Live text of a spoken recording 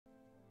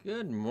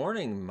Good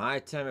morning, my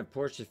time at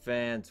Portia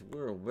fans.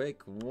 We're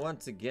awake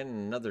once again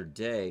another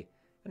day.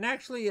 And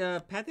actually,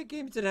 Path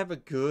Games did have a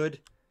good.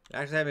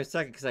 Actually, I have a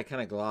second because I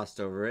kind of glossed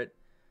over it.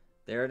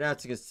 They're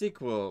announcing a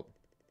sequel.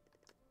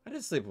 I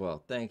did sleep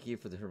well. Thank you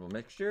for the herbal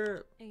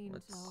mixture.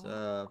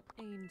 Angel,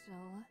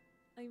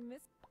 I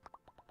miss.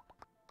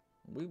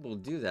 We will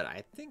do that.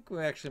 I think we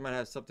actually might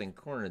have something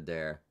cornered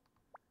there.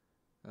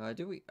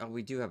 Do we? Oh,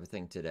 we do have a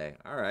thing today.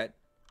 All right.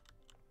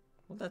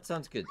 Well, that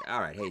sounds good.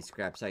 All right. Hey,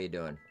 Scraps, how you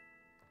doing?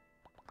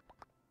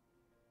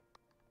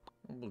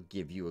 We'll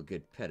give you a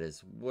good pet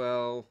as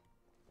well.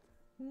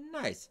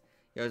 Nice.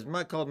 It was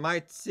called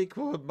My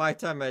Sequel of My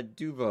Time at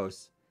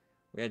Duvos.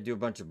 We had to do a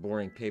bunch of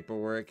boring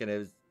paperwork, and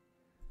it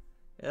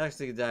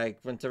actually, like,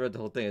 once I read the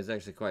whole thing, it was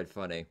actually quite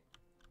funny.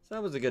 So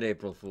that was a good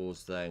April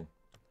Fool's thing.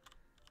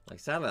 Like,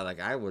 sadly, like,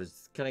 I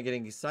was kind of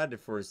getting excited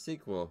for a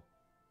sequel.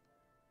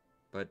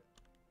 But,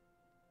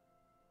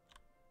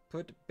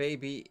 put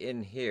baby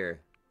in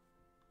here.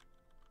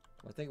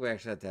 I think we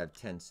actually have to have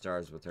 10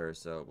 stars with her,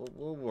 so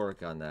we'll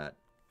work on that.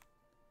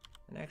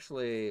 And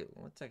actually,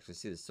 let's actually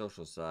see the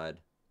social side.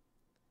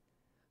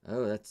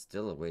 Oh, that's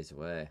still a ways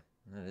away.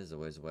 That is a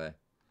ways away.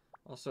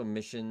 Also,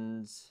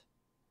 missions.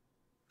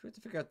 We have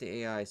to figure out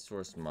the AI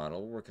source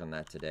model. We'll work on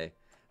that today.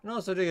 And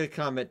also, to get a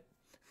comment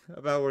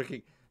about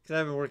working, because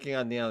I've been working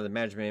on the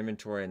management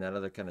inventory and that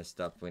other kind of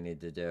stuff we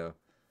need to do.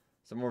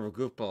 So I'm more of a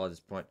goofball at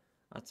this point.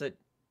 I'd say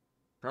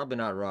probably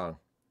not wrong.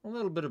 A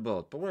little bit of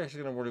both, but we're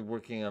actually gonna be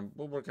working on.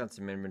 We'll work on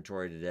some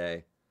inventory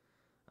today.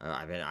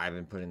 I've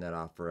been putting that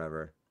off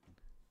forever.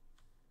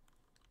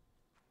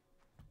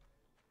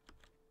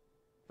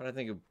 But I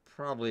think it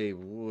probably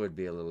would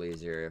be a little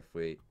easier if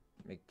we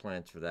make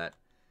plans for that.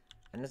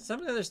 And then some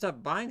of the other stuff,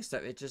 buying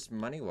stuff, it's just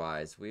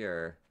money-wise. We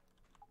are...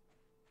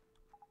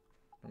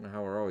 I don't know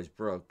how we're always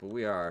broke, but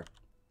we are.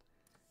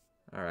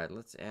 Alright,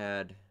 let's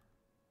add...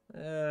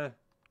 you're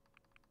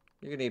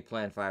gonna need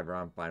plant fiber.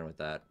 I'm fine with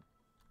that.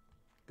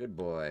 Good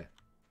boy.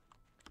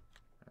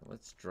 Alright,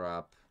 let's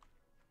drop...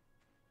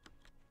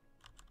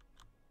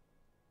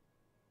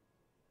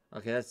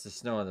 Okay, that's the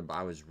snow on the...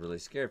 I was really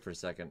scared for a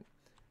second.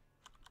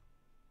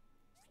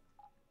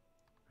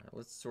 Alright,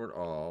 let's sort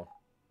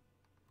all.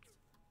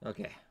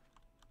 Okay.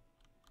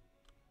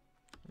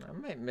 I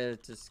might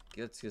let's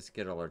just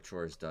get all our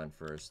chores done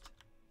first.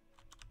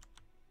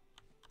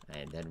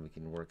 And then we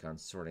can work on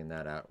sorting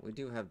that out. We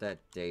do have that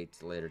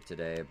date later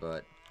today,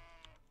 but...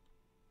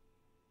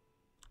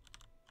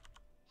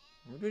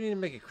 we do need to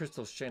make a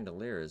crystal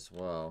chandelier as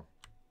well.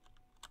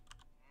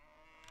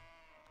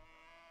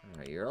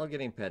 Alright, you're all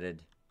getting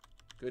petted.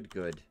 Good,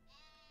 good.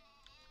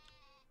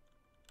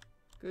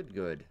 Good,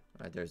 good.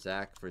 Alright, there's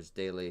Zach for his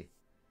daily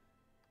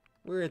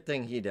weird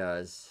thing he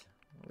does.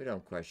 We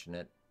don't question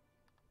it.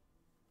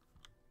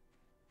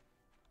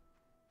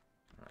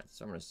 Alright,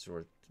 so I'm gonna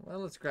sort... well,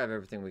 let's grab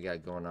everything we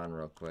got going on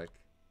real quick.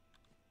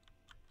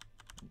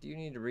 Do you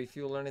need to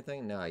refuel or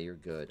anything? No, you're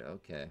good.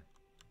 Okay.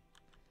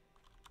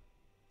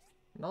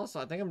 And also,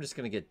 I think I'm just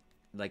gonna get,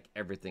 like,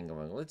 everything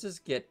going. Let's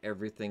just get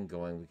everything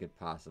going we could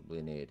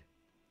possibly need.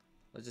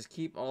 Let's just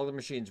keep all the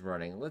machines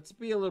running. Let's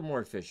be a little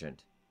more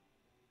efficient.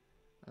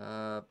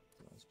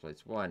 Those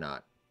plates. Why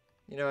not?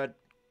 You know what?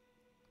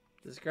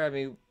 Just grab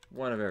me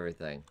one of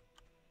everything.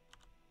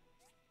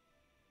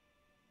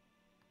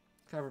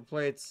 Copper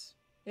plates.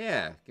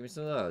 Yeah, give me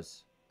some of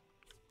those.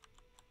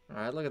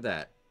 Alright, look at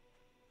that.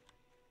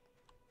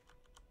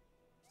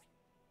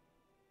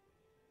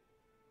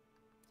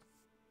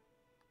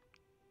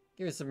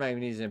 Give me some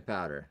magnesium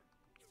powder.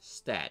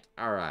 Stat.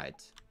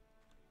 Alright.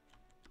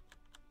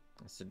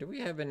 So do we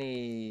have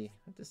any...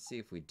 let's see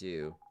if we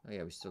do. Oh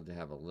yeah, we still do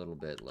have a little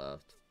bit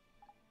left.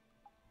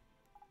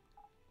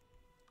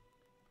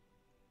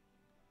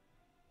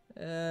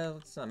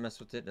 Let's not mess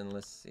with it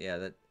unless... yeah,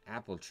 that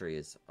apple tree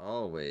is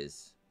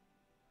always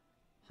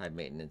high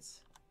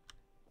maintenance.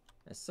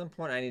 At some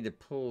point I need to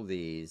pull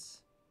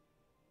these.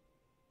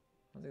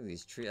 I think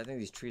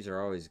these trees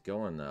are always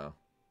going though.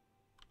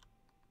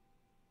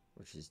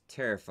 Which is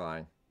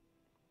terrifying.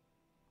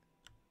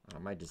 I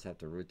might just have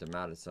to root them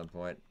out at some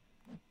point.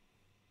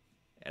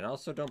 And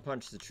also don't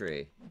punch the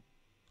tree.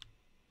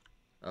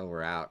 Oh,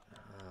 we're out.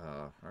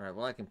 Oh, alright,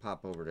 well I can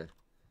pop over to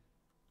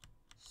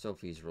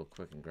Sophie's real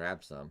quick and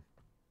grab some.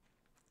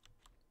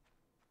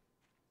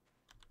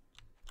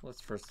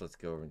 Let's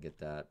go over and get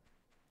that.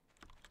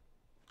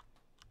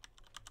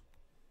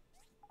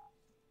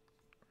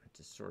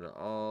 Just sort of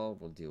all,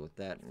 we'll deal with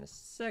that in a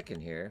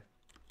second here.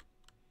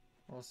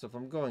 Also, if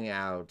I'm going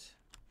out,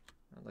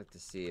 I'd like to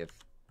see if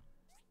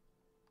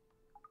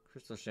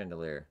crystal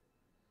chandelier.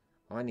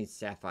 Oh, I need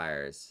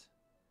sapphires.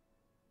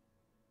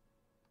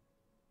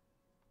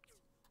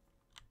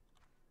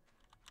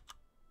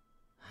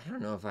 I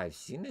don't know if I've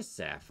seen a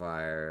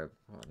sapphire.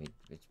 Well, I mean,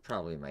 it's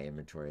probably in my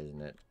inventory,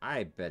 isn't it?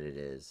 I bet it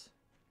is.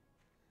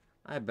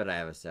 I bet I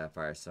have a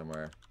sapphire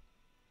somewhere.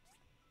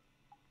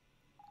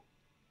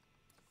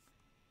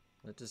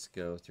 Let's just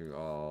go through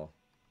all.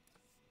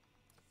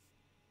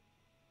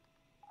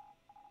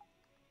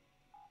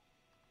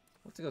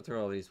 Let's go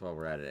through all these while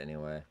we're at it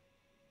anyway.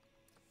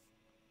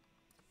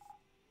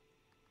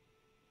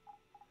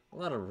 A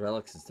lot of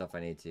relics and stuff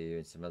I need to,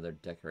 and some other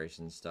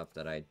decoration stuff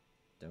that I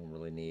don't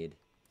really need.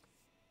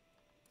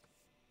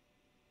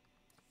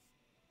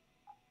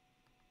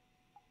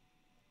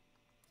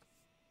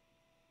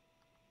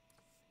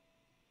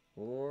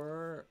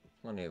 Ore,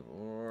 plenty of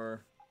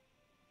ore.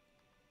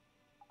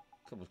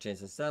 A couple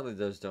chances. Sadly,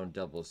 those don't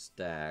double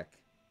stack.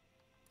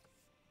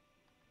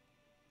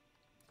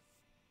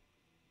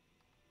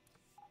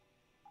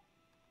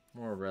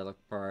 More relic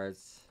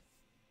parts.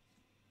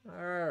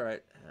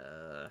 Alright.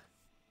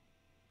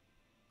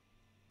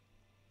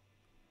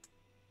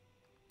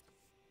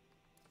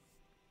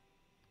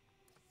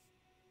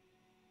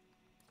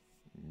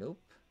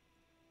 Nope.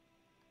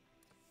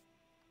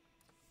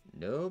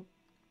 Nope.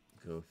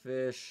 Go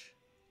fish.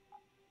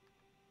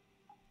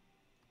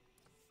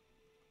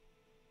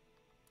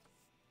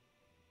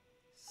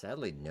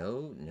 Sadly,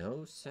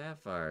 no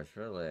sapphires,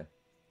 really.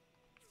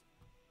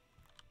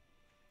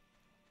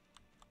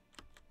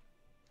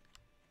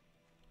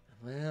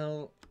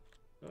 Well,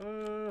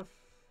 we've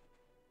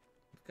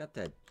got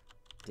that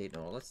date.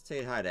 No, let's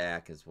say hi to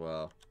Ack as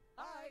well.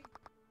 Hi.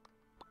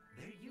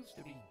 There used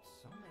to be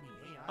so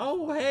many AIs.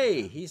 Oh,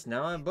 hey, he's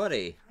now my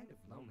buddy. Kind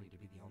of lonely to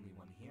be the only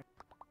one here.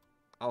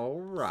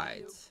 All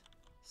right,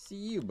 see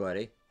you,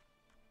 buddy.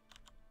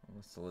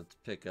 So let's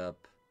pick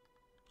up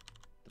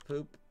the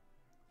poop.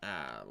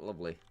 Ah,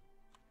 lovely.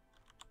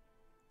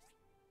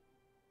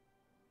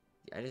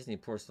 Yeah, I just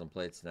need porcelain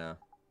plates now.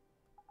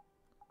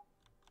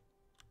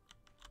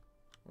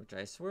 Which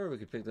I swear we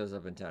could pick those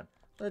up in town.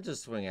 Let's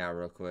just swing out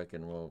real quick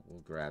and we'll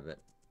grab it.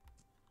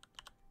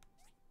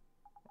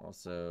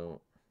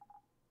 Also,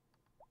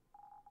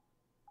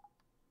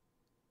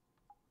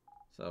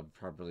 so I'll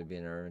probably be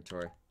in our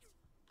inventory.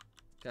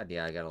 God,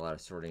 yeah, I got a lot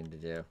of sorting to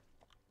do.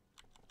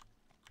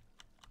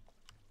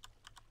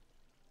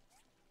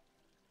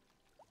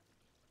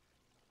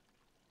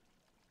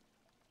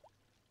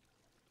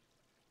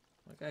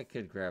 Like, I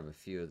could grab a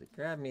few of the...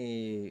 Grab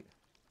me...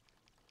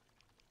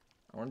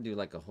 I want to do,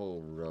 like, a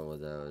whole row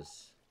of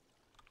those.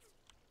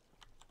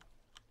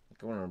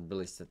 Like, I want to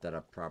really set that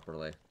up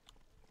properly.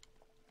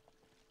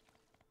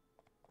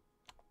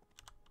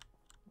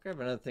 Grab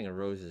another thing of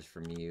roses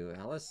from you,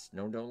 Alice.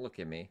 No, don't look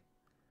at me.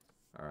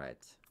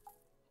 Alright.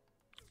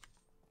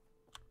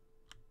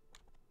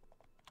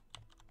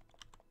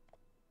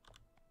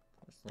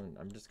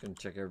 I'm just going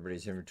to check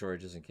everybody's inventory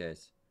just in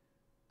case.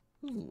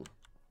 Ooh.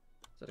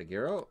 Is that a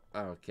gyro? Oh,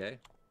 okay.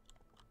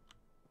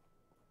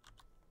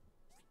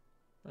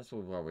 That's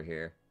what while we're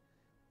here.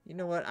 You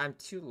know what? I'm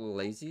too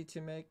lazy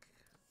to make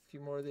a few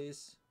more of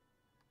these.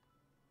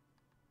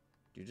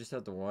 Do you just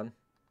have the one?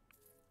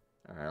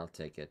 Alright, I'll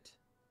take it.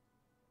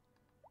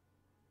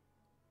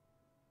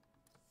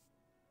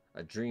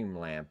 A dream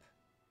lamp.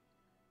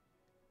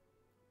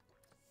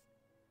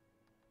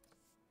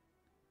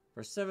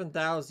 For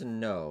 7,000,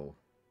 no.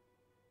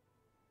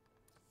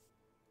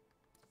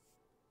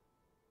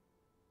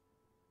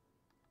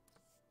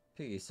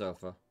 Piggy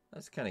sofa.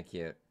 That's kind of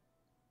cute.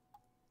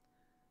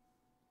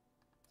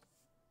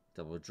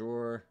 Double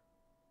drawer.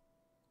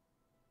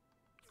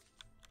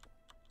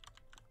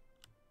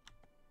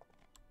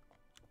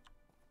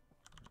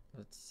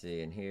 Let's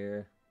see in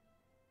here.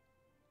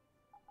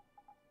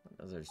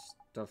 What other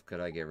stuff could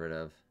I get rid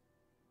of?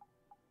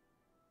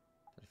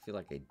 I feel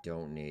like I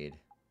don't need.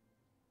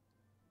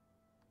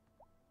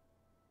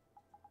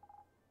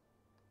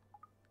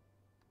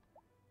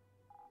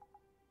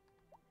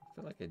 I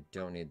feel like I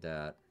don't need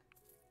that.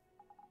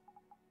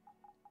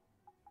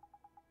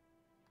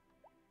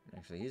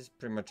 Actually, he's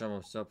pretty much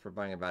almost up for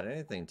buying about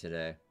anything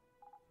today.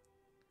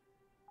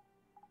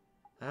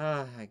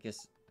 I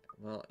guess...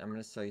 Well, I'm going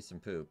to sell you some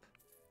poop.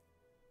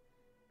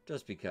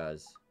 Just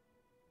because.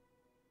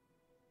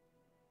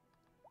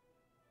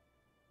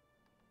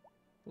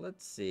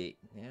 Let's see.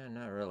 Yeah,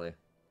 not really.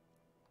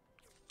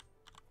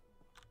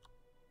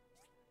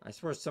 I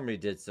swear somebody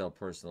did sell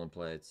porcelain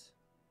plates.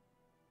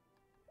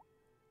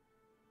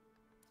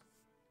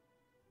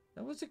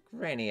 That was a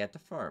granny at the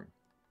farm.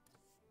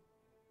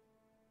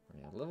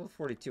 Yeah, level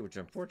 42, which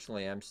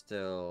unfortunately I'm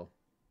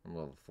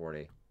level 40.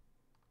 I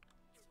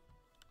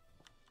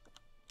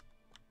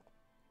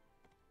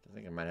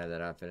think I might have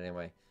that outfit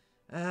anyway.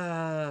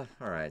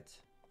 Alright.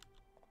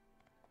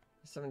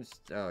 Someone's...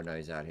 Oh, no,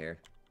 he's out here.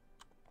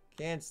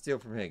 Can't steal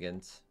from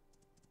Higgins.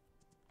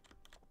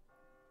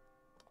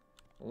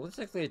 Well, let's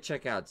actually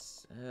check out...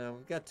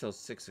 we've got till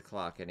 6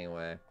 o'clock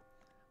anyway.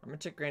 I'm gonna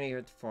check Granny here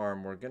at the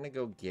farm. We're gonna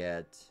go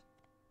get...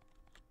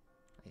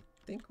 I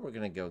think we're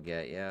gonna go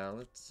get... Yeah,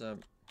 let's...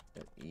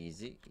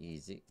 Easy,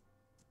 easy.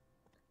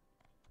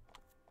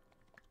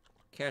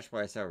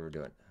 Cash-wise, how are we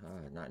doing? Oh,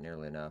 not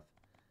nearly enough.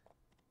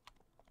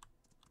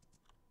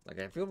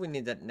 Like, I feel we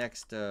need that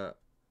next,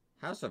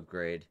 house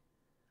upgrade.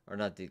 Or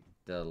not, the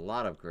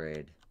lot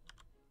upgrade.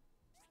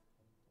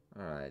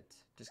 Alright.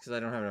 Just because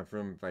I don't have enough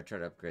room if I try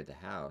to upgrade the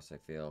house, I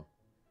feel.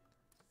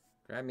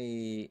 Grab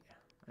me...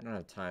 I don't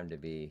have time to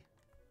be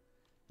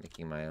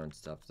making my own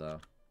stuff,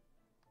 though.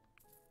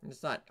 And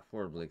it's not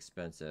horribly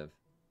expensive.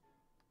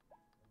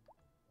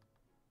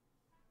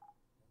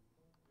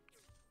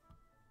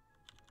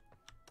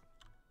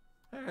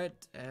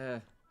 Alright,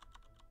 I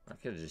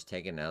could have just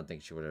taken it. I don't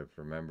think she would have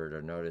remembered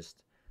or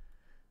noticed.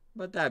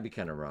 But that'd be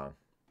kind of wrong.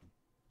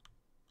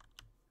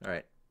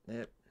 Alright,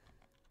 yep.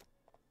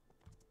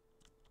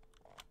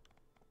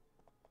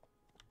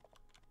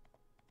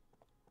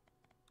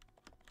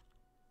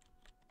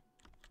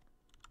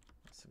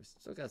 So we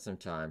still got some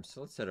time,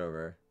 so let's head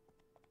over.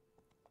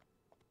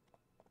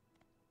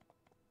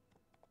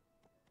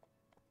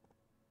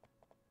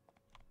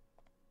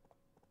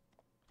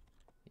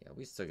 Yeah,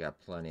 we still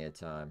got plenty of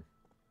time.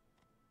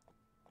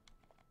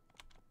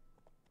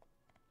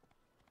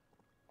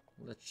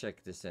 Let's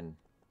check this in.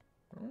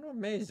 I don't know what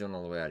May's doing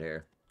all the way out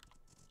here.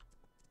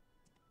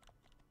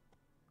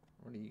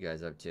 What are you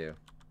guys up to?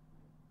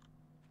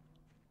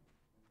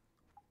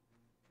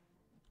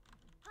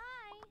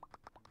 Hi.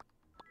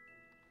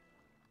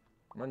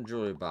 One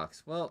jewelry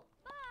box. Well,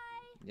 Bye.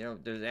 you know,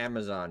 there's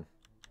Amazon.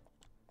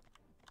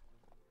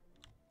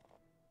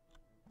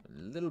 A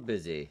little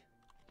busy.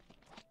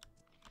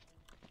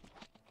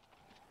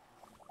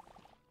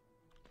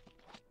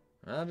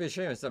 I'll be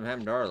ashamed if something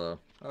happened to Arlo.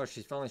 Oh,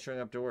 she's finally showing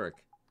up to work.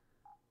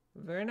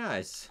 Very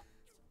nice.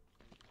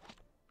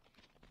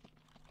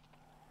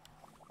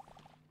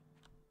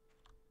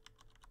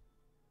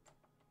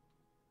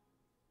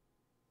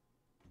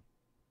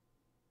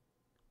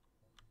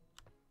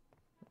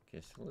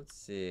 Okay, so let's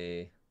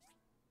see.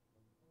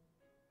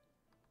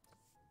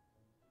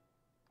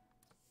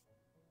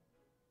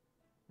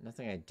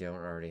 Nothing I don't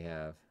already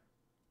have.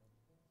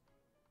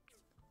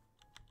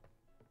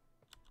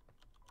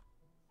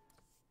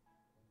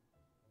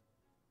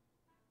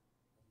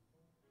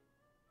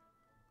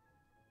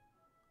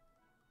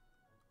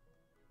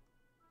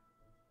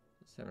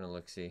 Just having a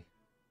look-see.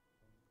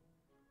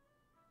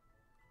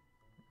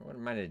 I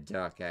wouldn't mind a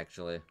duck,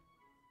 actually.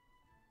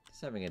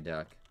 Just having a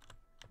duck.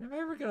 Have I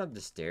ever gone up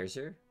the stairs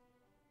here?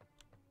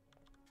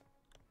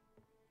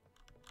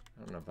 I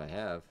don't know if I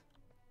have.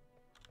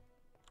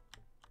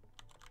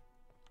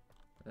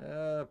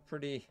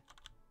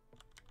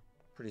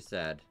 Pretty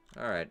sad.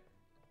 Alright.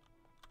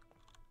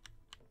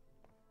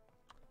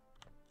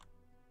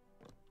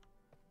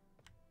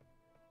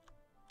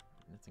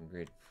 Nothing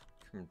great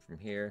coming from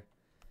here.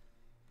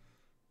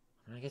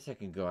 I guess I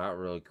can go out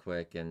really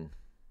quick and...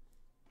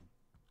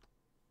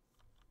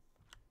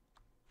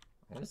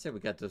 I want to say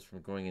we got this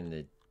from going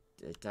into...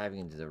 diving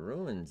into the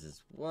ruins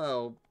as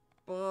well,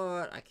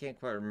 but I can't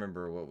quite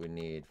remember what we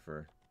need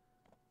for...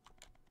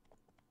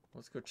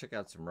 Let's go check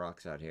out some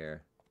rocks out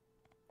here.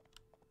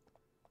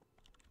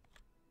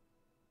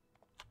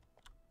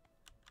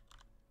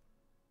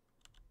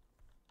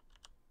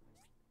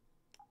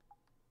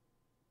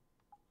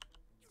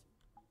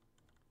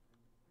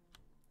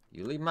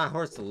 You leave my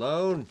horse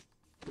alone!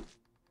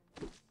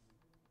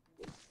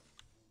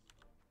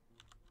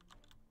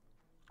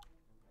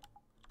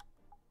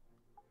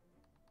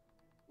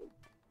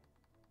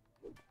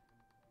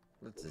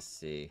 Let's just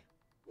see.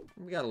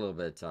 We got a little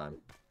bit of time.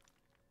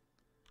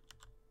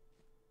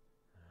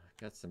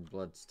 Got some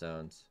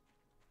bloodstones.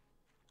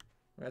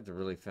 We have to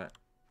really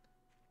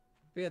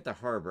be at the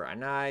harbor.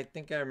 And I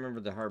think I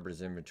remember the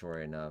harbor's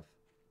inventory enough.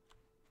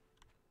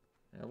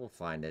 Yeah, we'll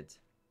find it.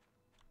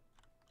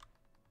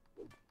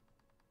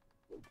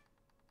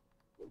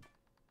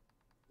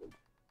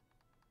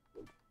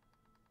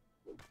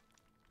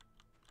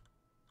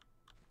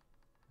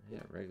 Yeah,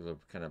 regular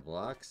kind of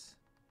blocks.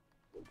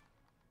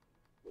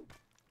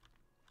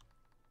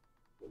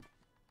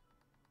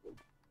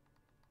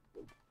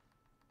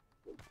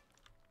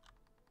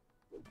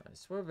 I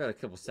swear I've got a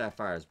couple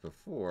sapphires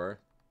before.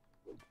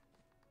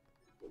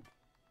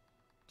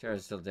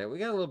 Tara's still dead. We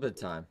got a little bit of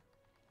time.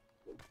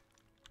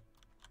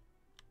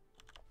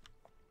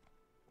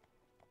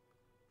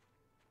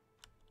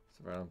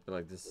 So I don't feel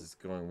like this is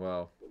going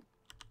well.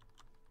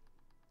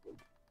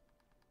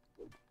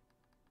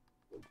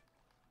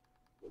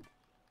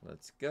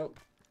 Let's go.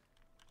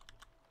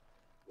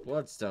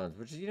 Bloodstones,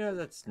 which, you know,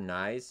 that's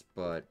nice,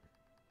 but...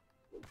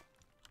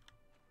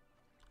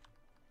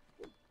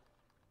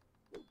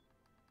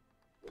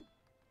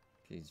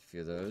 Use a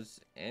few of those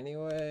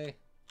anyway.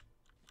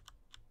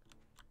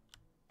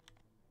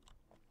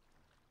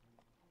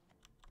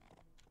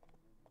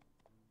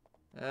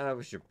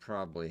 We should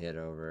probably head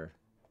over.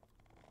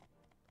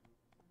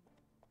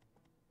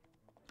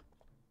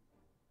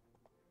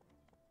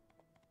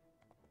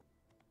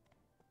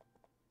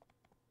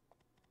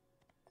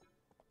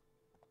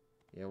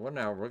 Yeah, 1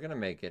 hour. We're gonna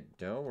make it.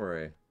 Don't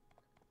worry.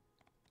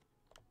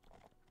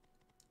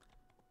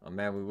 Oh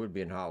man, we would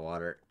be in hot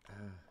water.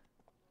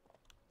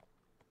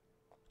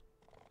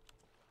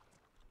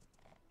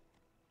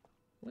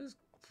 It was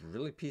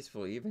really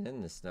peaceful even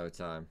in the snow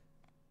time.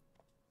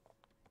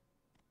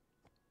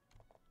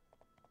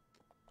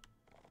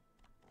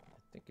 I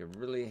think I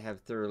really have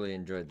thoroughly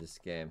enjoyed this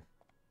game.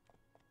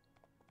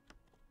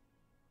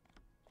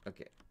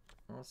 Okay.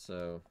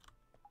 Also,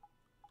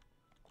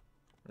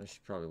 she's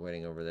probably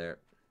waiting over there.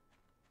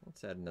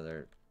 Let's add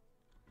another.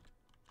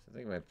 So I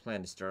think my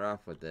plan to start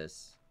off with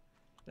this.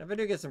 And if I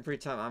do get some free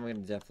time, I'm going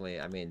to definitely,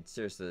 I mean,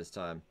 seriously this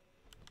time,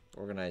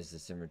 organize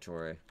this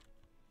inventory.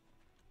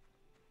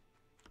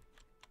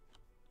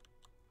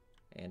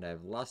 And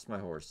I've lost my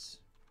horse.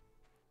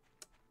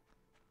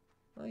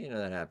 Well, you know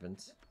that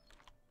happens.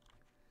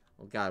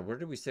 Oh god, where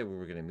did we say we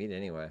were gonna meet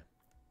anyway?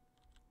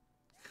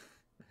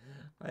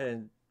 I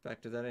didn't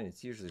factor that in.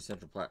 It's usually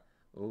Central Plat.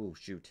 Oh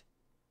shoot.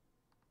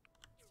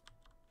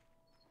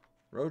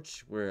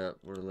 Roach, we're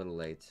a little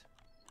late.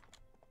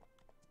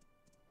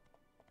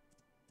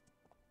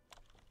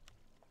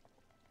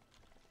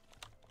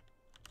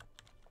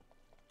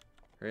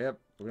 Hurry up,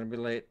 we're gonna be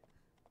late.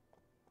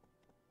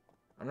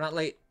 I'm not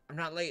late. I'm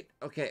not late.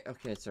 Okay,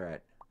 okay, it's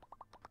alright.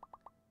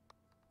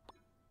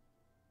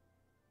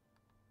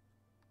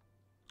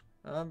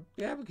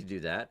 Yeah, we could do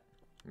that.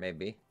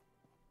 Maybe.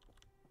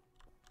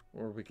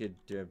 Or we could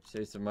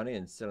save some money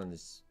and sit on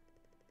this.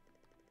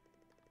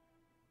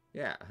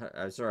 Yeah,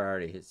 I'm sorry I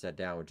already hit set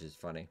down, which is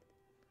funny.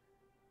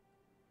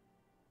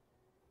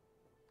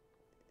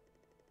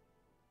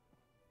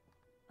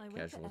 I went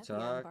Casual to Ethia and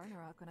talk.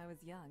 Barnarock when I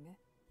was young.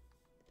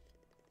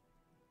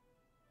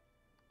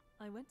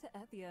 I went to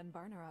Ethia and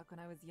Barnarock when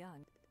I was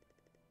young.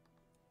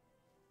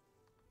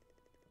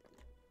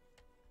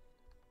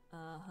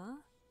 Uh-huh.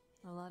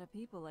 A lot of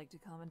people like to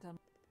comment on...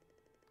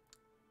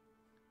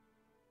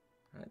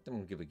 Alright, then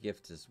we'll give a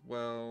gift as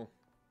well.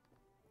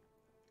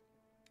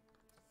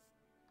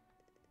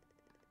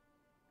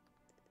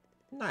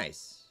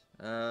 Nice.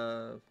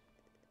 Oh,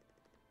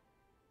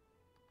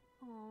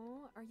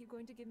 are you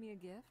going to give me a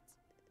gift?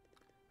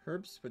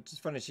 Herbs, which is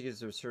funny, she gets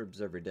those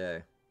herbs every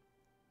day.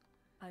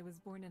 I was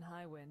born in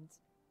Highwind.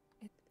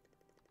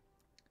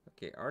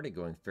 Okay, already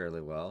going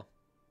fairly well.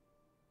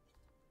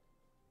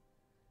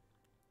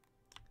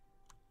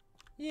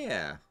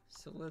 Yeah,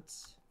 so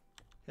let's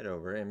head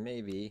over and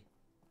maybe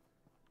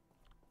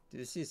do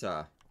the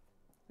seesaw.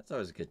 That's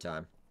always a good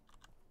time.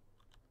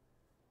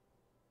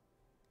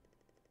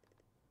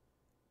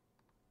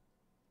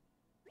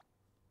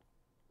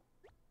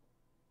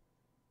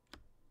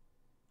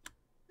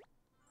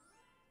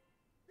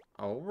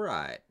 All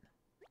right.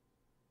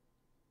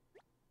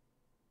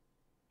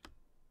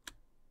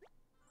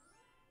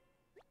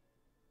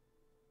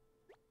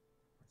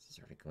 This is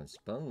already going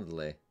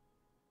splendidly.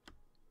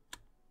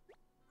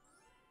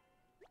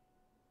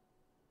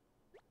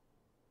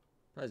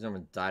 Probably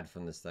someone died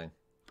from this thing.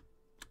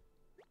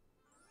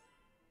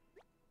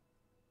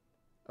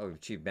 Oh, we've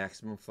achieved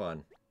maximum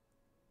fun.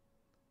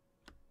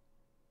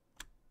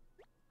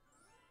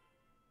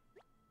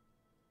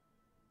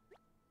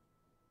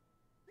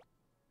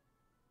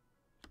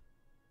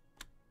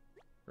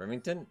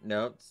 Remington?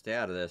 Nope, stay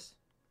out of this.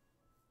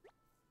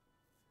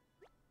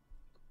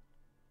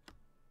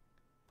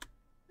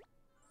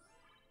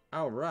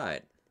 All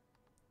right.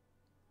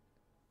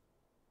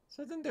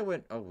 So I think they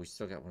went... Oh, we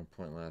still got 1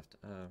 point left.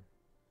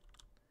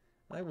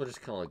 I think we'll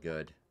just call it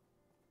good.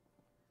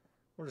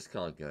 We'll just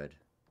call it good.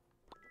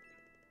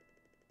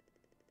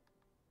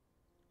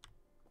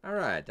 All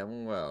right, that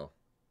went well.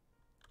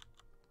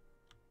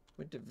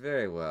 Went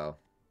very well.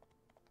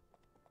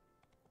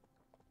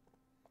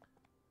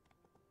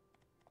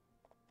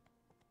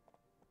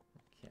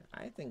 Okay,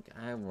 I think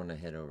I want to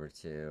head over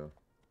to...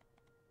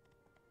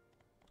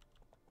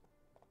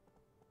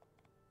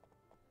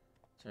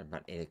 It's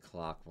about 8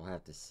 o'clock. We'll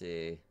have to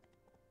see.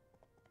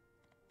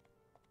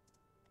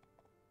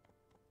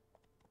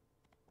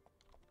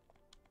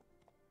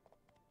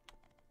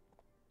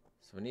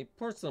 So we need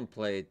porcelain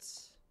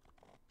plates.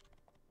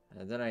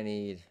 And then I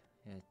need...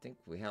 Yeah, I think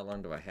how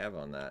long do I have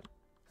on that?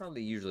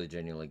 Probably usually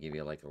genuinely give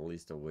you like at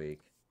least a week.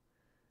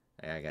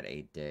 I got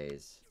 8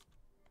 days.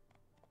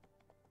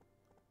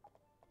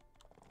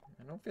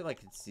 I don't feel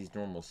like it's these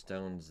normal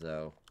stones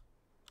though.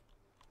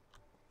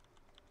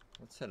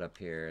 Let's head up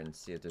here and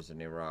see if there's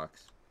any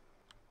rocks.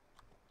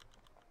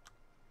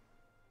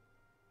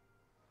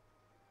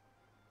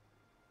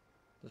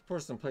 Those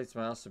porcelain plates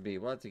might also be...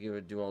 We'll have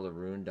to do all the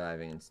rune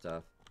diving and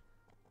stuff.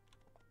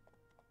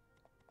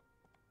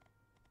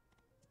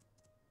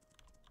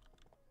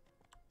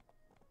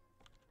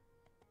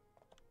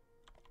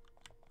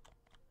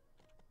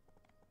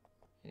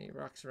 Any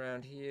rocks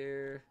around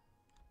here?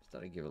 Just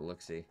thought I'd give it a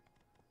look-see.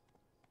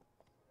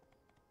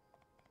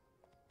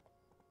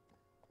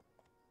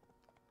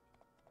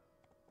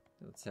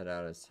 Let's head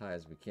out as high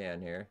as we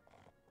can here.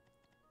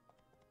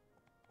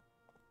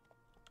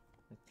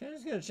 I'm kind of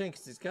just gonna change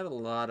because it's got a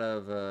lot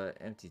of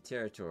empty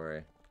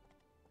territory.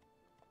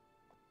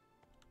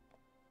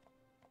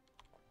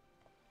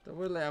 But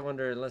really, I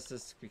wonder, unless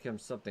this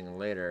becomes something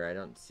later, I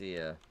don't see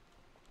a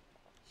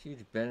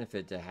huge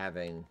benefit to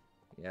having,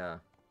 yeah,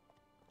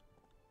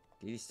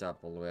 D-stop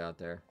all the way out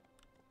there.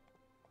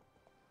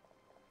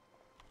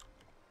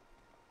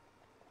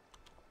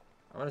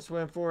 I want to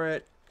swim for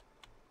it.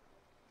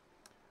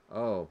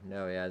 Oh,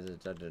 no, yeah,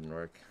 that didn't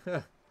work.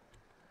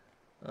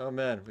 Oh,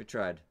 man, we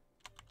tried.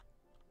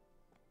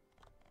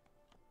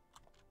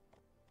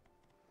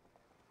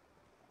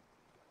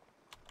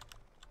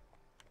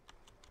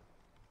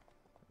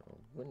 Oh,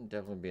 wouldn't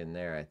definitely be in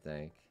there, I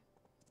think.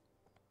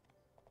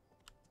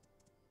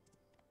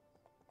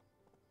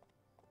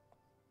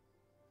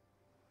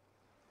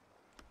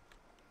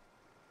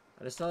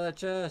 I just saw that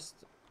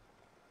chest.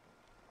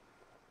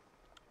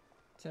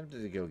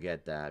 Tempted to go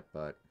get that,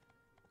 but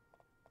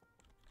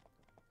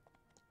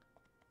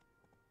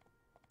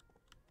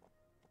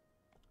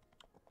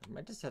I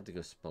might just have to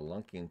go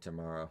spelunking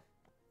tomorrow.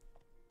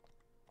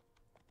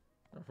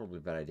 That's probably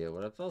a bad idea.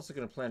 What I'm also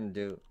going to plan to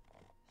do,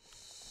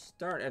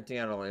 start emptying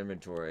out all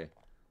inventory.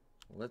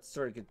 Let's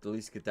start at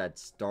least get that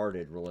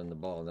started, rolling the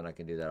ball, and then I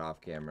can do that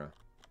off camera.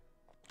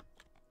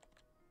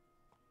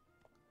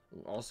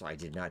 Ooh, also, I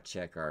did not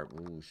check our...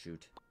 Ooh,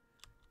 shoot.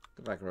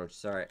 Go back, Roach.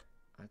 Sorry.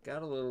 I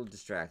got a little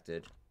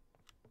distracted.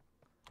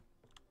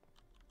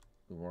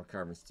 Ooh, more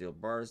carbon steel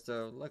bars,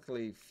 though.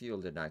 Luckily, fuel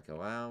did not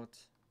go out.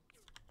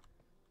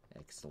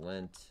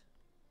 Excellent.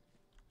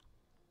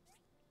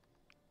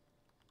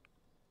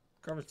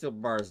 Carbon steel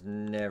bar is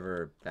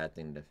never a bad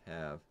thing to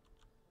have.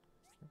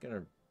 I'm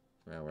gonna...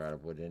 Well, we're out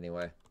of wood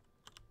anyway.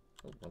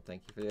 Oh, well,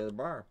 thank you for the other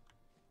bar.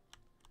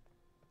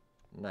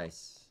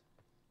 Nice.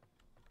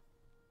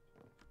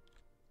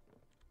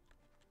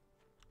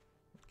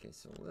 Okay,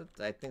 so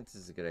I think this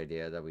is a good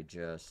idea that we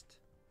just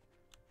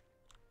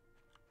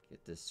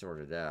get this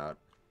sorted out.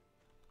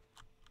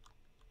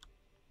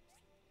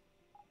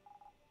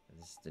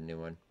 This is the new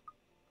one.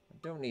 I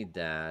don't need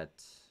that.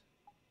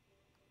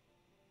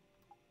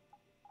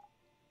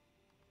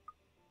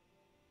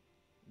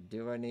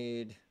 Do I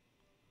need...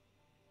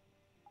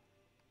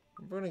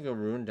 I'm going to go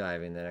rune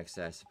diving the next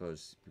day, I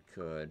suppose we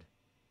could.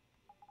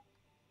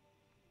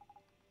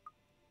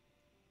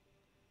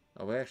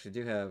 Oh, we actually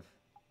do have...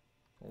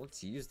 Well,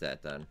 let's use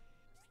that then.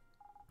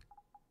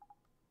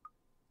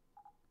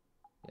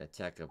 Yeah,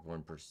 attack up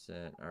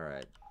 1%.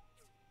 Alright.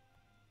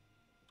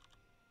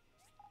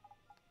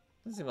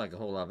 Doesn't seem like a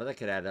whole lot, but that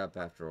could add up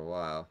after a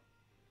while.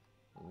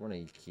 We want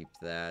to keep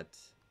that.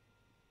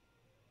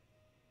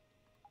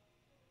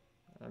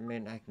 I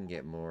mean, I can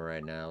get more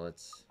right now.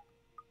 Let's...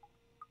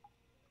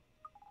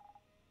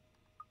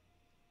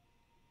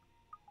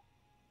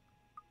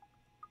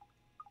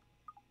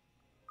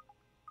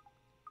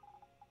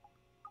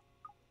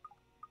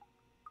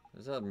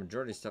 There's a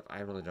majority of stuff.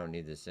 I really don't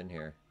need this in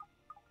here.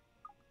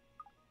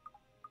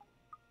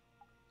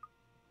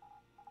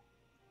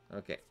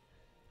 Okay.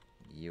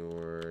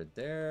 You're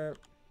there.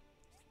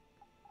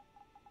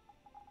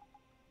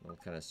 We'll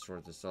kind of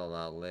sort this all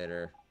out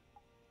later.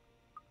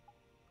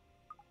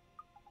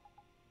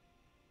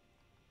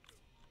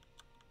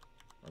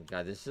 Oh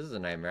god, this is a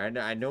nightmare.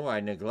 I know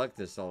I neglect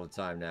this all the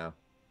time now.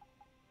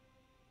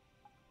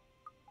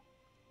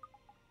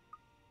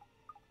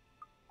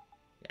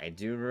 I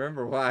do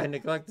remember why I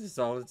neglect this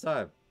all the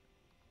time.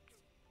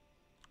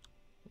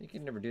 You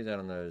can never do that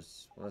on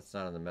those. Well, that's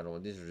not on the metal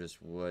one. These are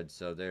just wood,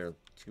 so they're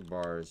 2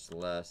 bars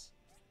less.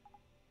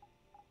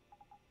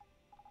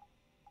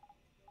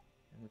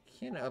 And we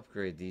can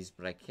upgrade these,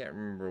 but I can't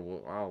remember.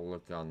 I'll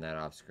look on that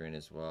off screen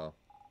as well.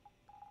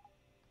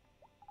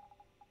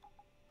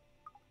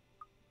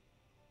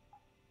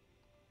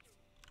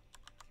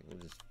 Okay, we'll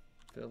just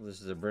fill this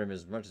to the brim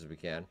as much as we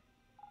can.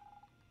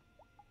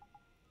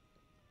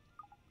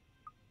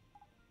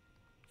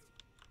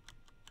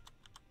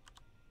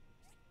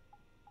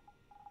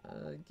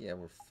 Yeah,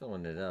 we're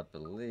filling it up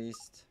at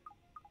least.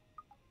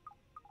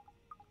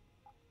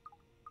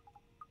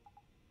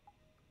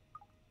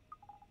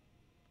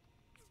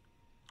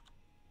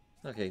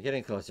 Okay,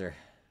 getting closer.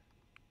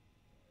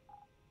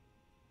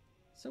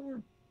 So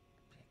we're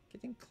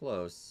getting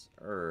close,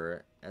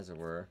 as it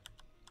were.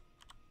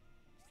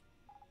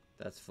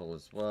 That's full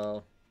as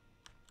well.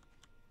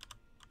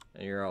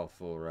 And you're all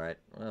full, right?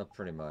 Well,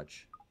 pretty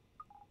much.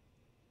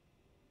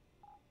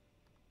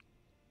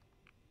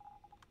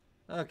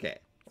 Okay.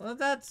 Well,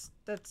 that's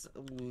at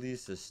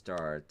least a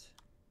start.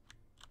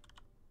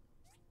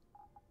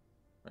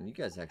 And you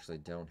guys actually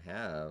don't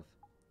have...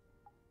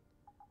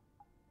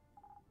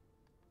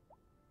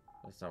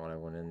 That's not what I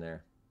want in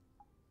there.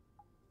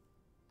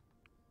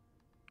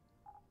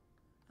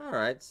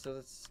 Alright, so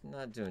that's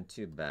not doing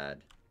too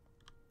bad.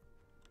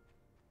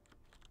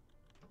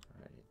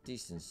 Alright,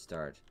 decent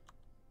start.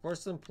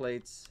 Porcelain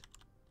plates.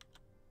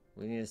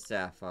 We need a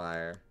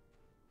sapphire.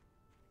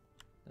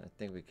 I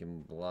think we can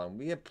move along.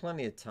 We have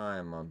plenty of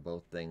time on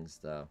both things,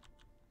 though.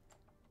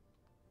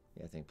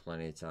 Yeah, I think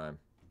plenty of time.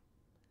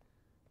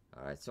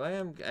 Alright, so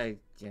I'm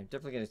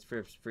definitely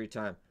getting free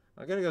time.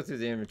 I'm gonna go through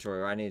the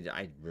inventory.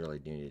 I really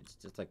need it. It's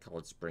just like call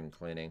it spring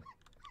cleaning.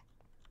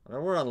 I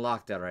mean, we're on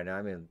lockdown right now.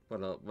 I mean,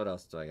 what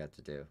else do I got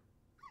to do?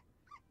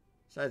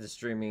 Besides the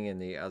streaming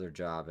and the other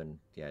job and,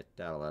 yeah,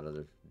 a lot of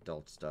other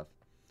adult stuff.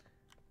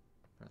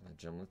 Alright,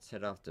 Jim, let's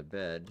head off to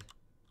bed.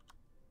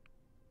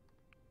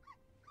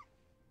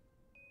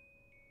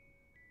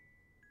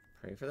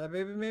 Pray for that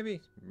baby, maybe?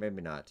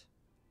 Maybe not.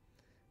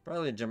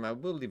 Probably, Jim, I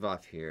will leave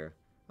off here.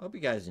 I hope you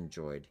guys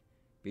enjoyed.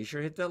 Be sure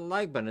to hit that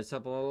like button. It's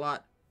helping a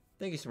lot.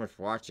 Thank you so much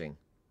for watching.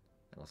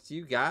 And I'll see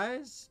you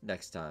guys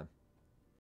next time.